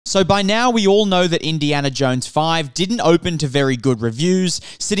So by now, we all know that Indiana Jones 5 didn't open to very good reviews,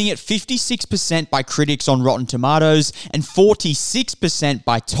 sitting at 56% by critics on Rotten Tomatoes and 46%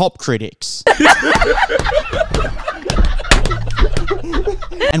 by top critics.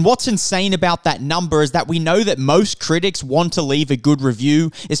 And what's insane about that number is that we know that most critics want to leave a good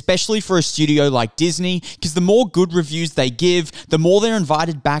review, especially for a studio like Disney, because the more good reviews they give, the more they're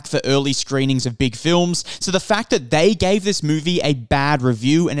invited back for early screenings of big films. So the fact that they gave this movie a bad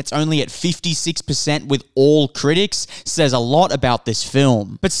review and it's only at 56% with all critics says a lot about this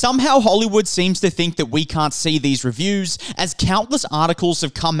film. But somehow Hollywood seems to think that we can't see these reviews, as countless articles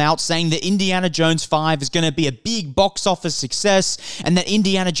have come out saying that Indiana Jones 5 is going to be a big box office success and that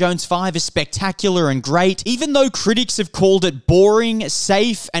Indiana Jones 5 is spectacular and great, even though critics have called it boring,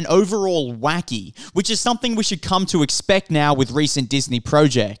 safe, and overall wacky, which is something we should come to expect now with recent Disney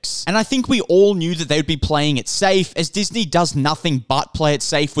projects. And I think we all knew that they would be playing it safe, as Disney does nothing but play it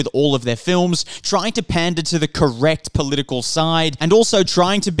safe with all of their films, trying to pander to the correct political side, and also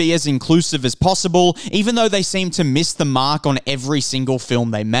trying to be as inclusive as possible, even though they seem to miss the mark on every single film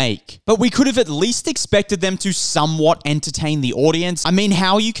they make. But we could have at least expected them to somewhat entertain the audience. I mean,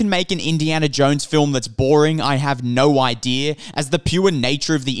 how you can make an Indiana Jones film that's boring, I have no idea, as the pure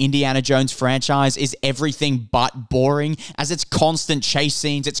nature of the Indiana Jones franchise is everything but boring, as it's constant chase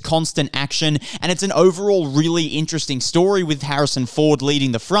scenes, it's constant action, and it's an overall really interesting story with Harrison Ford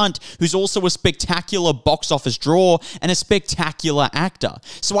leading the front, who's also a spectacular box office draw and a spectacular actor.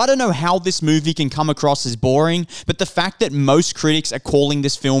 So I don't know how this movie can come across as boring, but the fact that most critics are calling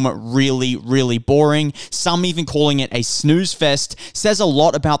this film really, really boring, some even calling it a snooze fest, says a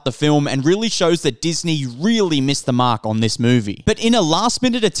lot about the film and really shows that Disney really missed the mark on this movie. But in a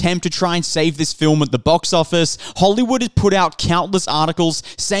last-minute attempt to try and save this film at the box office, Hollywood has put out countless articles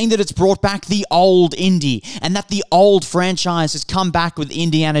saying that it's brought back the old Indy, and that the old franchise has come back with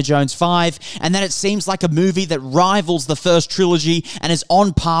Indiana Jones 5, and that it seems like a movie that rivals the first trilogy and is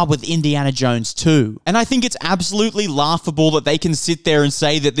on par with Indiana Jones 2. And I think it's absolutely laughable that they can sit there and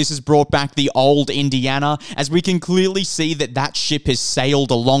say that this has brought back the old Indiana, as we can clearly see that that ship has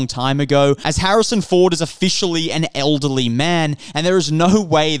sailed a long time ago, as Harrison Ford is officially an elderly man, and there is no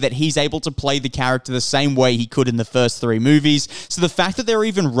way that he's able to play the character the same way he could in the first three movies. So the fact that they're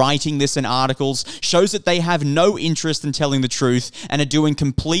even writing this in articles shows that they have no interest in telling the truth and are doing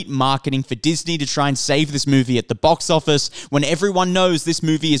complete marketing for Disney to try and save this movie at the box office, when everyone knows this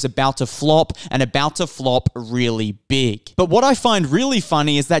movie is about to flop, and about to flop really big. But what I find really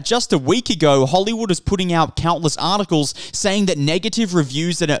funny is that just a week ago, Hollywood was putting out countless articles saying that negative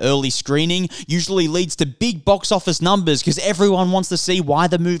reviews at an early screening usually leads to big box office numbers because everyone wants to see why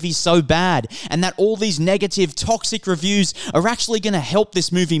the movie's so bad, and that all these negative, toxic reviews are actually going to help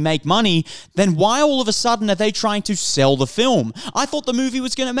this movie make money. Then why all of a sudden are they trying to sell the film? I thought the movie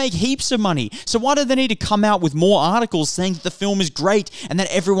was going to make heaps of money, so why do they need to come out with more articles saying that the film is great and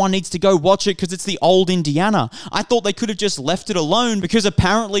that everyone needs to go watch it because it's the old Indiana? I thought they could have just left it alone, because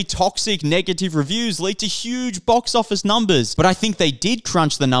apparently toxic, negative reviews lead to huge box office numbers. But I think they did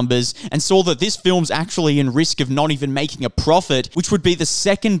crunch the numbers and saw that this film's actually in risk of not even making a profit, which would be the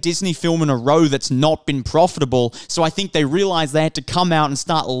second Disney film in a row that's not been profitable. So I think they realized they had to come out and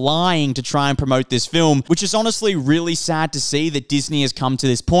start lying to try and promote this film, which is honestly really sad to see that Disney has come to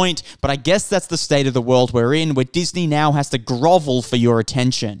this point. But I guess that's the state of the world we're in, where Disney now has to grovel for your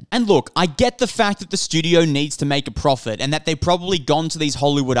attention. And look, I get the fact that the studio needs to make a profit, and that they've probably gone to these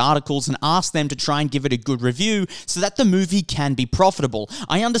Hollywood articles and asked them to try and give it a good review so that the movie can be profitable.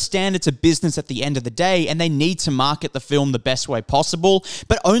 I understand it's a business at the end of the day, and they need to market the film the best way possible,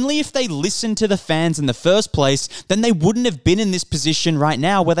 but only if they listened to the fans in the first place, then they wouldn't have been in this position right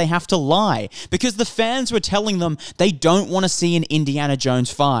now where they have to lie, because the fans were telling them they don't want to see an Indiana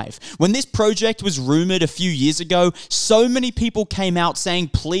Jones 5. When this project was rumored a few years ago, so many people came out saying,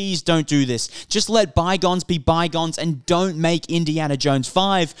 please don't do this, just let bygones be bygones and don't make Indiana Jones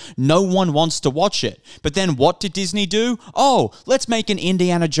 5. No one wants to watch it. But then what did Disney do? Oh, let's make an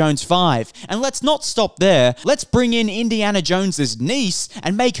Indiana Jones 5. And let's not stop there. Let's bring in Indiana Jones's niece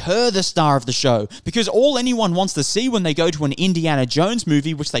and make her the star of the show. Because all anyone wants to see when they go to an Indiana Jones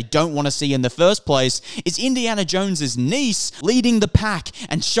movie, which they don't want to see in the first place, is Indiana Jones's niece leading the pack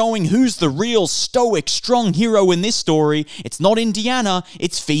and showing who's the real stoic, strong hero in this story. It's not Indiana,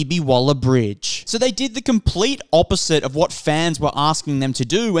 it's Phoebe Waller-Bridge. So they did the complete opposite of what fans were asking them to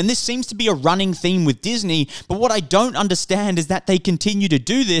do, and this seems to be a running theme with Disney, but what I don't understand is that that they continue to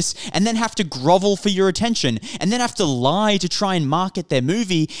do this and then have to grovel for your attention and then have to lie to try and market their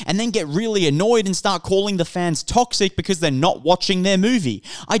movie and then get really annoyed and start calling the fans toxic because they're not watching their movie.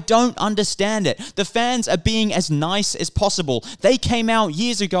 I don't understand it. The fans are being as nice as possible. They came out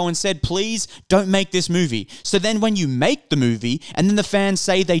years ago and said, please don't make this movie. So then when you make the movie and then the fans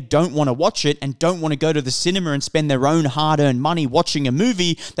say they don't want to watch it and don't want to go to the cinema and spend their own hard-earned money watching a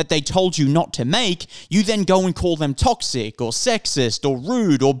movie that they told you not to make, you then go and call them toxic or sexist or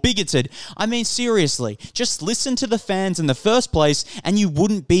rude or bigoted. I mean, seriously, just listen to the fans in the first place and you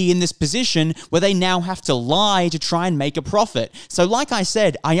wouldn't be in this position where they now have to lie to try and make a profit. So like I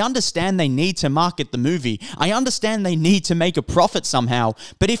said, I understand they need to market the movie. I understand they need to make a profit somehow,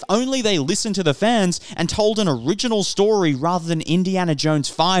 but if only they listened to the fans and told an original story rather than Indiana Jones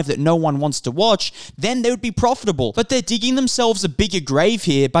 5 that no one wants to watch, then they would be profitable. But they're digging themselves a bigger grave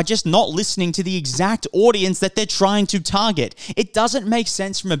here by just not listening to the exact audience that they're trying to target. It doesn't make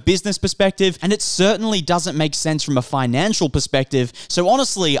sense from a business perspective, and it certainly doesn't make sense from a financial perspective, so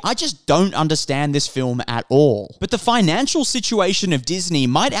honestly, I just don't understand this film at all. But the financial situation of Disney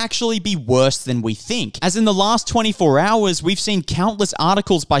might actually be worse than we think, as in the last 24 hours, we've seen countless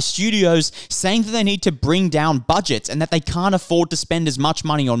articles by studios saying that they need to bring down budgets and that they can't afford to spend as much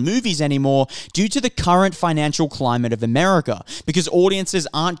money on movies anymore due to the current financial climate of America, because audiences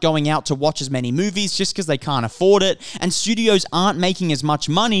aren't going out to watch as many movies just because they can't afford it, and studios aren't making as much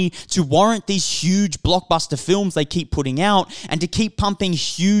money to warrant these huge blockbuster films they keep putting out and to keep pumping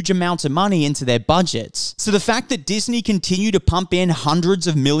huge amounts of money into their budgets. So the fact that Disney continue to pump in hundreds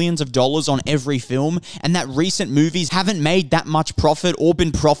of millions of dollars on every film and that recent movies haven't made that much profit or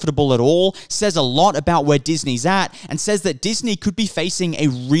been profitable at all says a lot about where Disney's at, and says that Disney could be facing a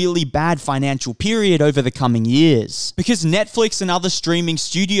really bad financial period over the coming years. Because Netflix and other streaming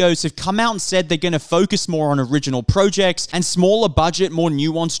studios have come out and said they're going to focus more on original projects and smaller budget, more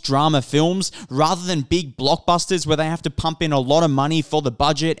nuanced drama films rather than big blockbusters where they have to pump in a lot of money for the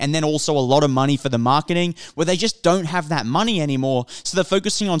budget and then also a lot of money for the marketing, where they just don't have that money anymore, so they're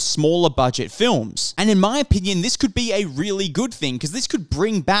focusing on smaller budget films. And in my opinion, this could be a really good thing, because this could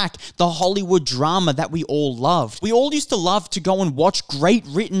bring back the Hollywood drama that we all loved. We all used to love to go and watch great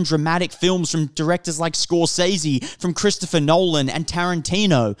written dramatic films from directors like Scorsese, from Christopher Nolan and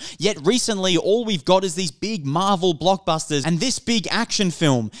Tarantino, yet recently all we've got is these big Marvel blockbusters and this big action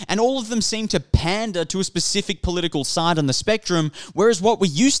film, and all of them seem to pander to a specific political side on the spectrum, whereas what we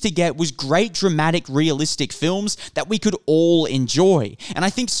used to get was great dramatic realistic films that we could all enjoy. And I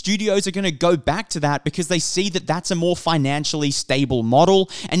think studios are going to go back to that because they see that that's a more financially stable model,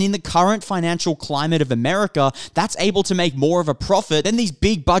 and in the current financial climate of America, that's able to make more of a profit than these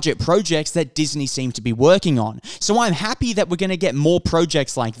big budget projects that Disney seem to be working on. So I'm happy that we're going to get more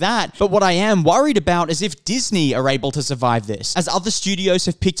projects like that, but what I am worried about is if Disney are able to survive this, as other studios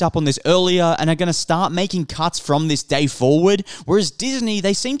have picked up on this earlier and are going to start making cuts from this day forward, whereas Disney,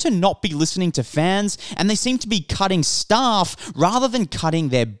 they seem to not be listening to fans, and they seem to be cutting staff rather than cutting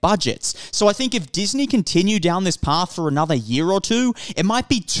their budgets. So I think if Disney continue down this path for another year or two, it might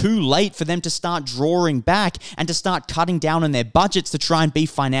be too late for them to start drawing back and to start cutting down on their budgets to try and be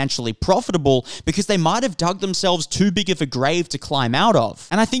financially profitable, because they might have dug themselves too big of a grave to climb out of.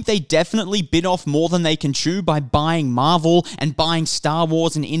 And I think they definitely bit off more than they can chew by buying Marvel and buying Star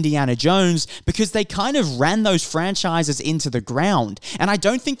Wars and Indiana Jones, because they kind of ran those franchises into the ground. And I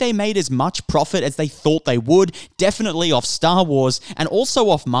don't think they made as much profit as they thought they would, definitely off Star Wars and also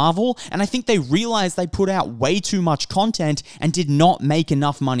off Marvel, and I think they realized they put out way too much content and did not make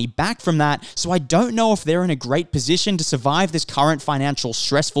enough money back from that, so I don't know if they're in a great position to survive this current financial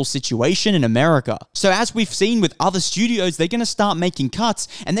stressful situation in America. So as we've seen with other studios, they're going to start making cuts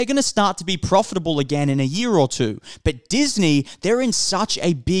and they're going to start to be profitable again in a year or two. But Disney, they're in such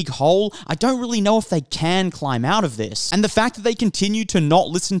a big hole, I don't really know if they can climb out of this. And the fact that they continue to not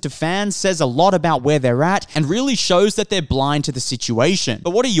listen to fans says a lot about where they're at and really shows that they're blind to the situation.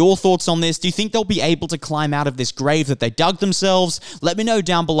 But what are your thoughts on this? Do you think they'll be able to climb out of this grave that they dug themselves? Let me know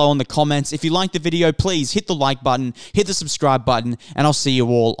down below in the comments. If you liked the video, please hit the like button, hit the subscribe button, and I'll see you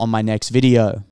all on my next video.